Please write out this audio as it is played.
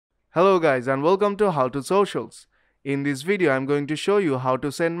Hello guys and welcome to Howto Socials. In this video I'm going to show you how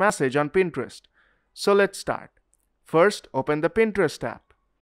to send message on Pinterest. So let's start. First, open the Pinterest app.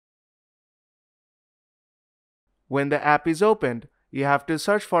 When the app is opened, you have to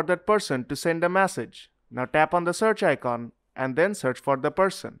search for that person to send a message. Now tap on the search icon and then search for the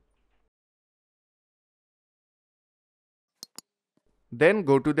person. Then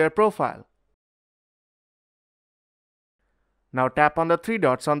go to their profile. Now tap on the three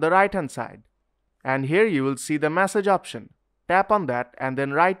dots on the right hand side. And here you will see the message option. Tap on that and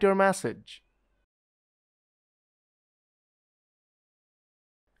then write your message.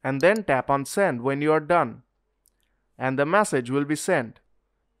 And then tap on send when you are done. And the message will be sent.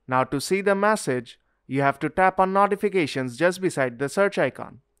 Now to see the message, you have to tap on notifications just beside the search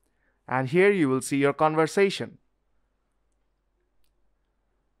icon. And here you will see your conversation.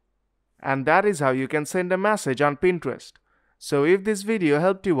 And that is how you can send a message on Pinterest. So if this video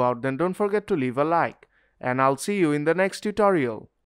helped you out, then don't forget to leave a like. And I'll see you in the next tutorial.